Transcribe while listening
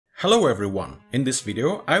Hello everyone! In this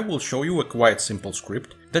video I will show you a quite simple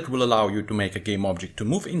script that will allow you to make a game object to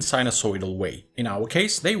move in sinusoidal way. In our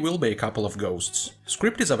case they will be a couple of ghosts.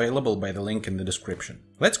 Script is available by the link in the description.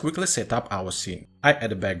 Let's quickly set up our scene. I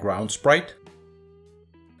add a background sprite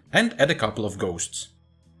and add a couple of ghosts.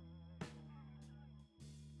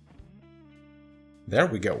 There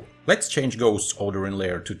we go. Let's change ghosts order in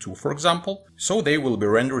layer to 2 for example, so they will be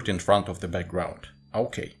rendered in front of the background.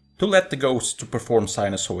 Okay. To let the ghosts to perform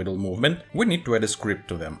sinusoidal movement, we need to add a script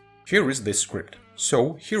to them. Here is this script.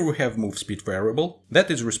 So, here we have moveSpeed variable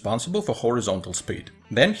that is responsible for horizontal speed.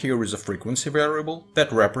 Then here is a frequency variable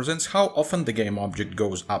that represents how often the game object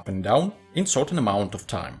goes up and down in certain amount of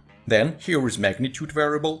time. Then here is magnitude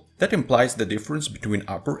variable that implies the difference between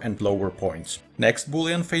upper and lower points. Next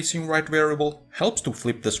boolean facing right variable helps to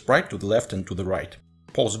flip the sprite to the left and to the right.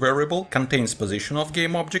 Pose variable contains position of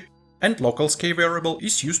game object, and local scale variable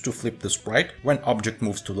is used to flip the sprite when object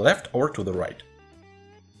moves to the left or to the right.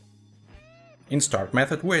 In start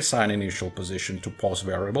method we assign initial position to pose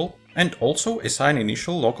variable and also assign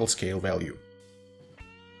initial local scale value.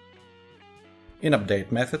 In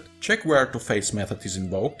update method, check where to face method is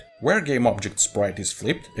invoked, where game object sprite is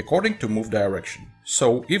flipped according to move direction.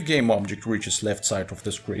 So if game object reaches left side of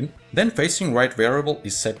the screen, then facing right variable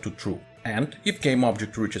is set to true. And if game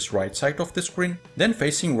object reaches right side of the screen, then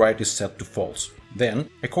facing right is set to false. Then,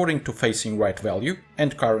 according to facing right value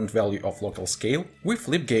and current value of local scale, we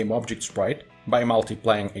flip game object sprite by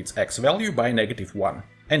multiplying its x value by -1.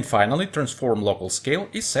 And finally, transform local scale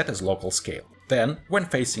is set as local scale. Then, when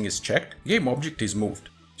facing is checked, game object is moved.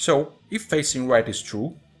 So, if facing right is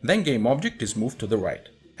true, then game object is moved to the right.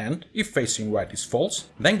 And if facing right is false,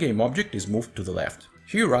 then game object is moved to the left.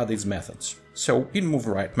 Here are these methods. So, in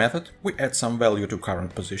moveRight method, we add some value to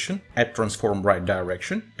current position, add transform right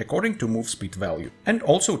direction according to moveSpeed value. And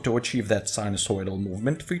also to achieve that sinusoidal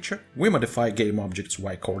movement feature, we modify game object's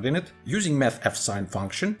y coordinate using Mathf.Sin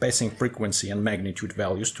function, passing frequency and magnitude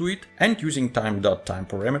values to it, and using time.time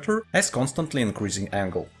parameter as constantly increasing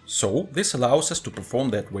angle. So, this allows us to perform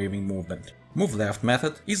that waving movement. MoveLeft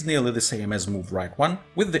method is nearly the same as MoveRight one,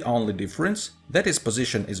 with the only difference that its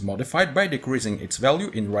position is modified by decreasing its value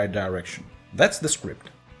in right direction. That's the script.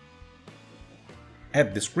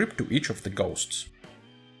 Add the script to each of the ghosts.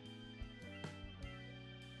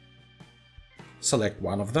 Select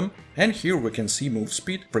one of them, and here we can see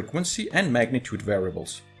moveSpeed, frequency and magnitude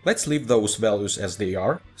variables. Let's leave those values as they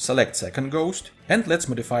are, select second ghost, and let's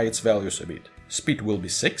modify its values a bit. Speed will be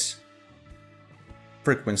 6,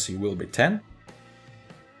 frequency will be 10,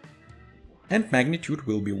 and magnitude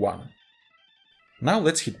will be 1. Now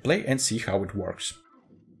let's hit play and see how it works.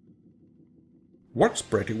 Works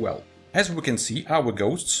pretty well. As we can see, our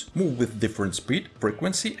ghosts move with different speed,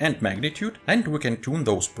 frequency and magnitude, and we can tune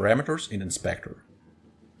those parameters in Inspector.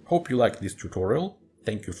 Hope you liked this tutorial.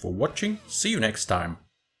 Thank you for watching. See you next time.